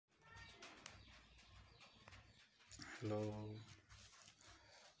Hello,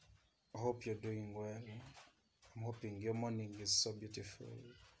 I hope you're doing well. I'm hoping your morning is so beautiful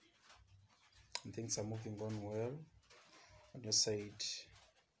and things are moving on well on your side.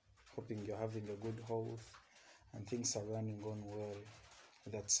 Hoping you're having a good health and things are running on well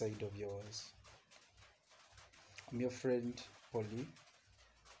on that side of yours. I'm your friend Polly.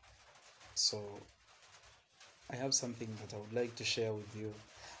 So I have something that I would like to share with you.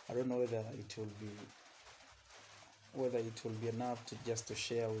 I don't know whether it will be enough to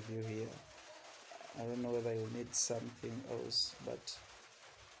share with you here. I don't know whether you need something else, but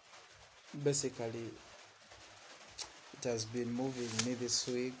basically it has been moving me this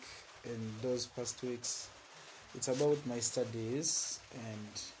week and those past weeks. It's about my studies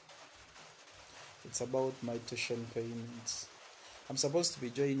and it's about my tuition payments. I'm supposed to be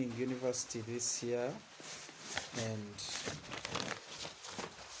joining university this year, and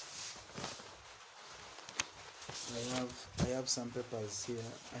I have some papers here.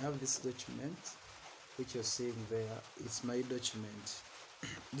 I have this document which you're seeing there. It's my document.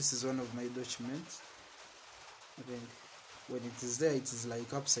 This is one of my documents. I think when it is there, it is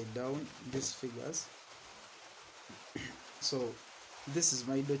like upside down, these figures. So this is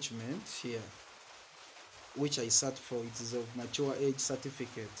my document here, which I sat for. It is of mature age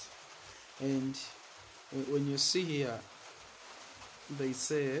certificate. And when you see here, they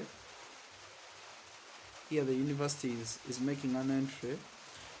say here the university is making an entry,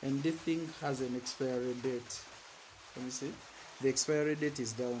 and this thing has an expiry date. Let me see. The expiry date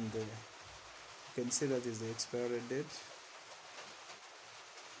is down there. You can see that is the expiry date.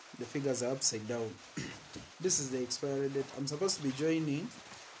 The figures are upside down. This is the expiry date. I'm supposed to be joining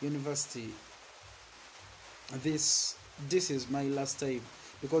university. This is my last time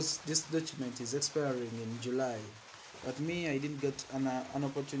because this document is expiring in July. But me, I didn't get an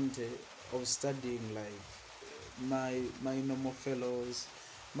opportunity of studying like my normal fellows,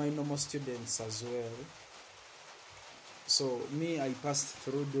 my normal students as well. So me, I passed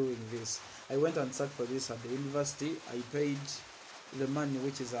through doing this. I went and sat for this at the university. I paid the money,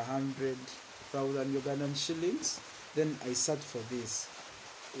 which is 100,000 Ugandan shillings. Then I sat for this.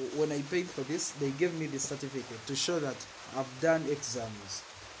 When I paid for this, they gave me the certificate to show that I've done exams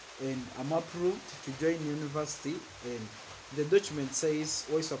and I'm approved to join university. And the document says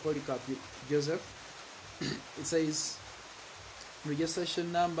Oyster Polycarp Joseph. It says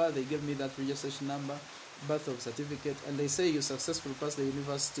registration number. They gave me that registration number, birth of certificate, and they say you successfully passed the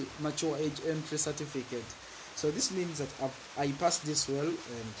university mature age entry certificate. So this means that I passed this well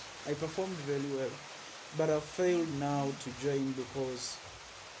and I performed very well, but I failed now to join because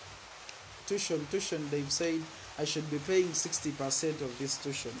tuition they've said I should be paying 60% of this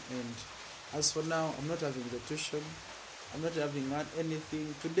tuition, and as for now I'm not having the tuition. I'm not having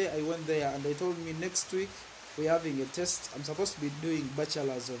anything. Today I went there and they told me next week we're having a test. I'm supposed to be doing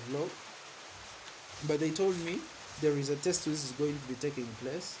bachelor's of law, but they told me there is a test which is going to be taking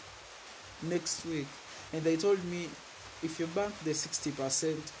place next week, and they told me if you bank the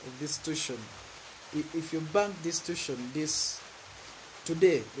 60% of this tuition, if you bank this tuition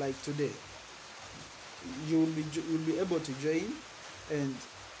today, you'll be able to join, and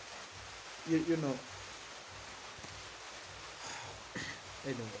you know.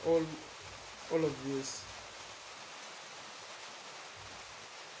 Anyway, all of this,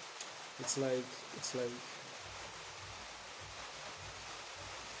 it's like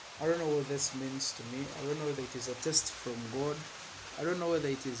I don't know what this means to me. I don't know whether it is a test from God. I don't know whether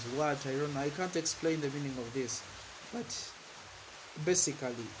it is what. I don't know. I can't explain the meaning of this. But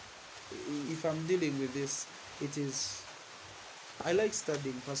basically, if I'm dealing with this, it is, I like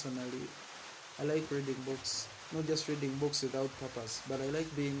studying personally. I like reading books. Not just reading books without purpose, but I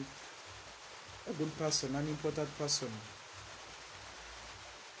like being a good person, an important person.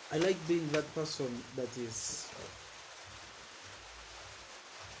 I like being that person that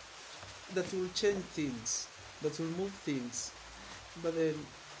will change things, that will move things. But then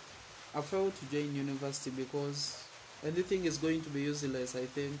I failed to join university because anything is going to be useless. I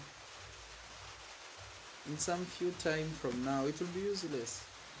think in some few time from now it will be useless.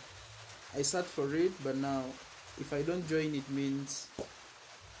 I sat for it, but now if I don't join, it means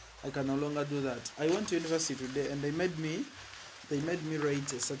I can no longer do that. I went to university today and they made me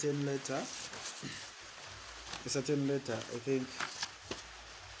write a certain letter, I think.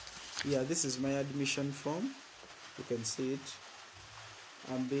 Yeah, this is my admission form. You can see it.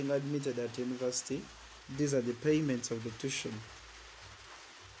 I'm being admitted at university. These are the payments of the tuition.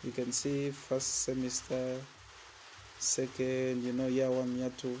 You can see first semester, second, year 1,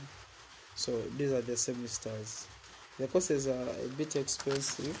 year 2. So these are the semesters. The courses are a bit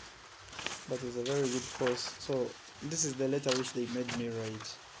expensive, but it's a very good course. So This is the letter which they made me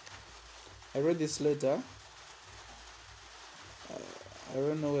write. I wrote this letter. I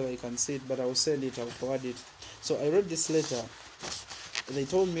don't know whether I can see it, but I'll send it, I'll forward it. So I wrote this letter. They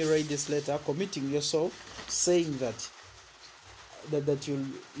told me write this letter, committing yourself, saying that you,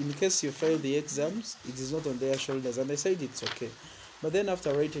 in case you fail the exams, it is not on their shoulders. And I said it's okay. But then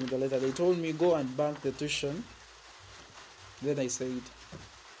after writing the letter, they told me go and bank the tuition. Then I said,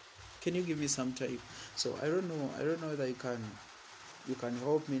 can you give me some time? So I don't know whether you can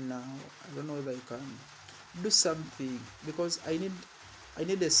help me now. I don't know whether you can do something, because I need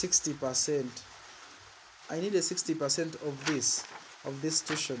a 60%. I need a 60% of this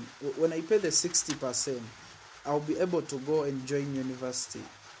tuition. When I pay the 60%, I'll be able to go and join university.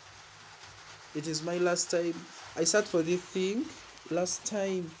 It is my last time. I sat for this thing last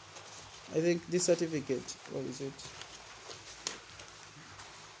time. I think this certificate. What is it?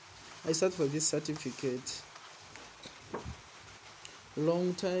 I sat for this certificate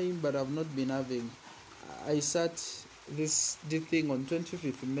long time, but I've not been having. I sat this thing on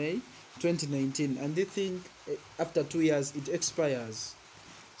 25th May 2019, and this thing, after 2 years it expires.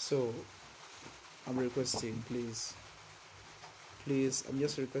 So I'm requesting, please, I'm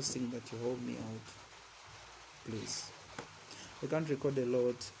just requesting that you hold me out, please. I can't record a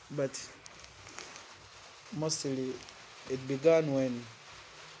lot, but mostly it began when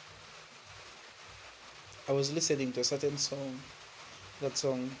I was listening to a certain song. That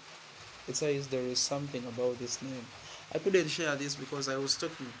song, it says there is something about this name. I couldn't share this because I was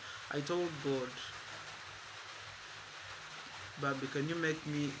talking. I told God, Baby, can you make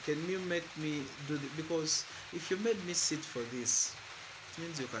me do this? Because if you made me sit for this, it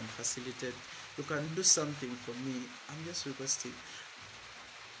means you can facilitate, you can do something for me. I'm just requesting.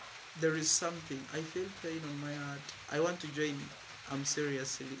 There is something. I feel pain on my heart. I want to join. I'm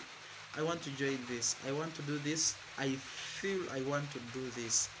seriously. I want to join this. I want to do this. I feel I want to do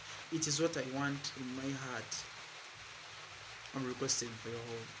this. It is what I want in my heart. I'm requesting for your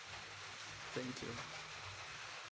help. Thank you.